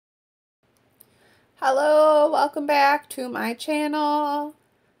Hello, welcome back to my channel.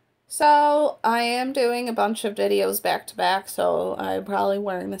 So I am doing a bunch of videos back to back, so I'm probably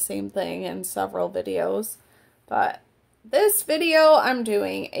wearing the same thing in several videos. But this video I'm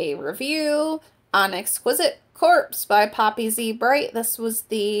doing a review on Exquisite Corpse by Poppy Z. Bright. This was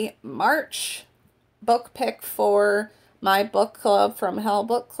the March book pick for my book club from Hell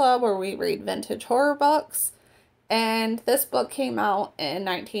Book Club, where we read vintage horror books. And this book came out in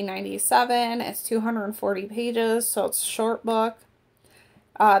 1997. It's 240 pages, so it's a short book.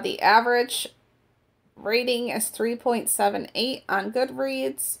 The average rating is 3.78 on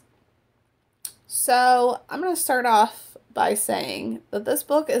Goodreads. So I'm going to start off by saying that this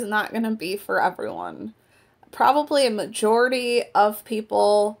book is not going to be for everyone. Probably a majority of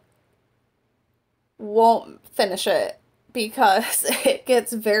people won't finish it because it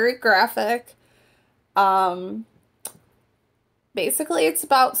gets very graphic. Basically, it's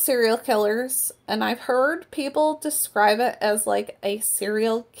about serial killers, and I've heard people describe it as like a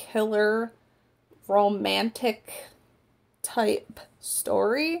serial killer romantic type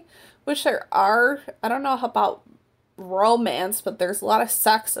story, which there are. I don't know about romance, but there's a lot of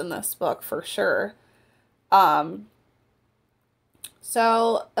sex in this book for sure.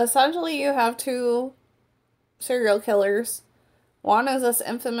 So essentially you have two serial killers. One is this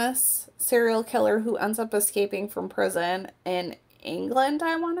infamous serial killer who ends up escaping from prison in England,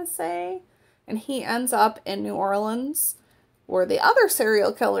 I want to say. And he ends up in New Orleans, where the other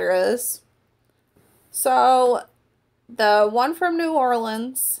serial killer is. So, the one from New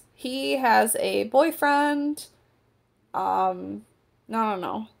Orleans, he has a boyfriend. No.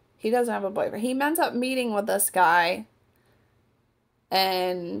 He doesn't have a boyfriend. He ends up meeting with this guy.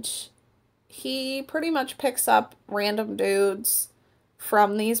 And he pretty much picks up random dudes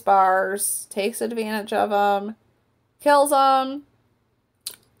from these bars, takes advantage of them, kills them.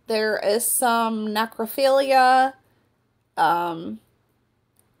 There is some necrophilia, that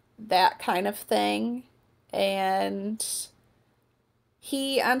kind of thing, and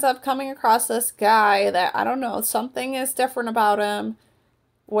he ends up coming across this guy that, I don't know, something is different about him,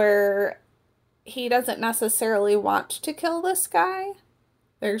 where he doesn't necessarily want to kill this guy.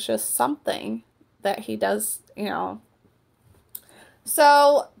 There's just something that he does,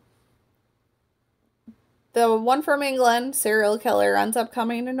 So, the one from England, serial killer, ends up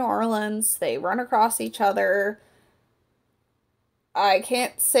coming to New Orleans. They run across each other. I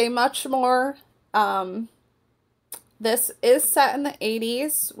can't say much more. This is set in the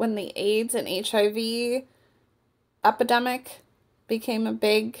 80s when the AIDS and HIV epidemic became a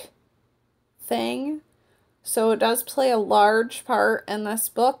big thing. So it does play a large part in this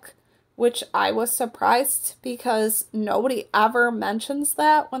book, which I was surprised because nobody ever mentions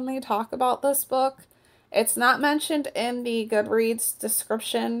that when they talk about this book. It's not mentioned in the Goodreads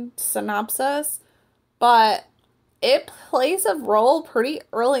description synopsis, but it plays a role pretty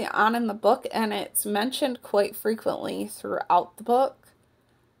early on in the book, and it's mentioned quite frequently throughout the book.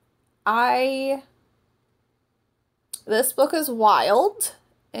 This book is wild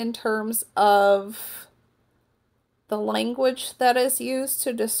in terms of the language that is used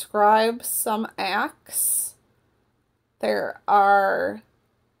to describe some acts. There are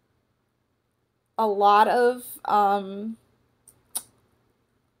a lot of,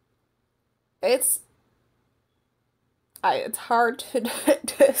 it's hard to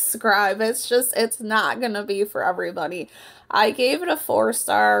describe. It's not gonna be for everybody. I gave it a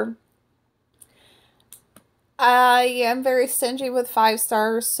 4-star. I am very stingy with 5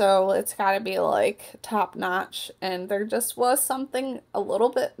 stars, so it's gotta be like top notch, and there just was something a little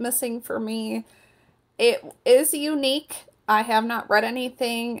bit missing for me. It is unique. I have not read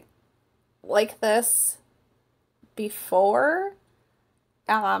anything like this before.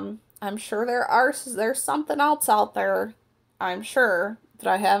 I'm sure there's something else out there, I'm sure, that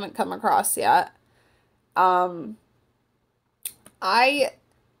I haven't come across yet. I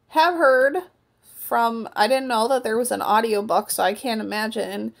have heard I didn't know that there was an audiobook, so I can't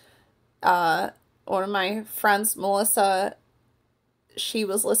imagine. One of my friends, Melissa, she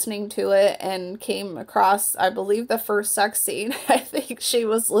was listening to it and came across, I believe, the first sex scene. I think she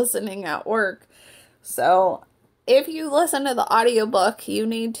was listening at work. So if you listen to the audiobook, you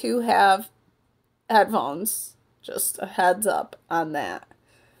need to have headphones. Just a heads up on that.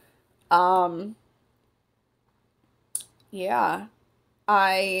 Yeah.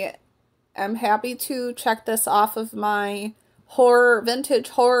 I am happy to check this off of my vintage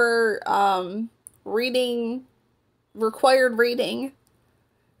horror, required reading.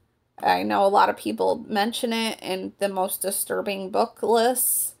 I know a lot of people mention it in the most disturbing book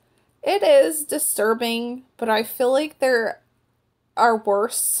lists. It is disturbing, but I feel like there are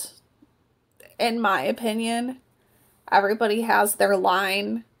worse in my opinion. Everybody has their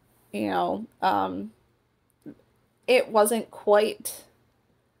line, you know. It wasn't quite.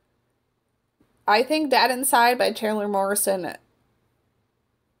 I think Dead Inside by Taylor Morrison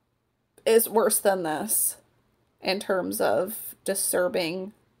is worse than this in terms of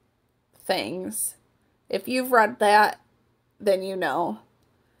disturbing things. If you've read that, then you know.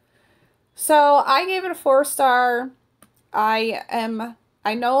 So I gave it a 4-star. I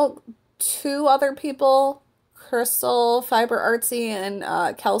know 2 other people, Crystal Fiber Artsy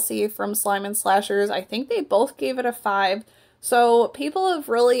and Kelsey from Slime and Slashers. I think they both gave it a 5. So people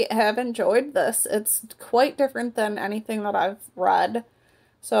have enjoyed this. It's quite different than anything that I've read.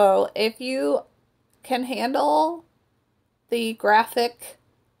 So if you can handle the graphic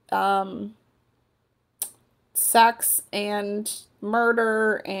sex and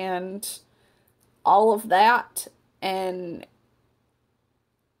murder and all of that, and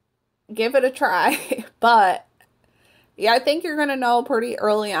give it a try. But yeah, I think you're going to know pretty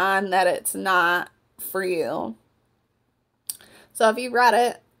early on that it's not for you. So if you read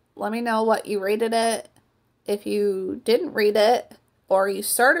it, let me know what you rated it. If you didn't read it or you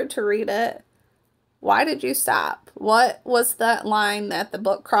started to read it, why did you stop? What was that line that the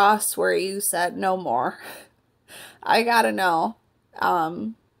book crossed where you said no more? I gotta know.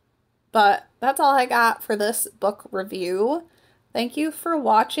 But that's all I got for this book review. Thank you for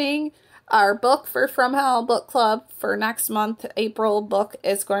watching. Our book for From Hell Book Club for next month, April book,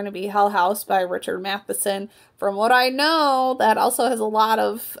 is going to be Hell House by Richard Matheson. From what I know, that also has a lot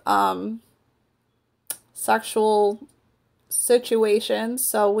of sexual situations,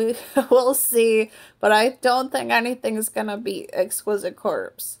 so we will see. But I don't think anything's going to be Exquisite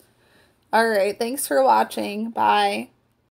Corpse. Alright, thanks for watching. Bye.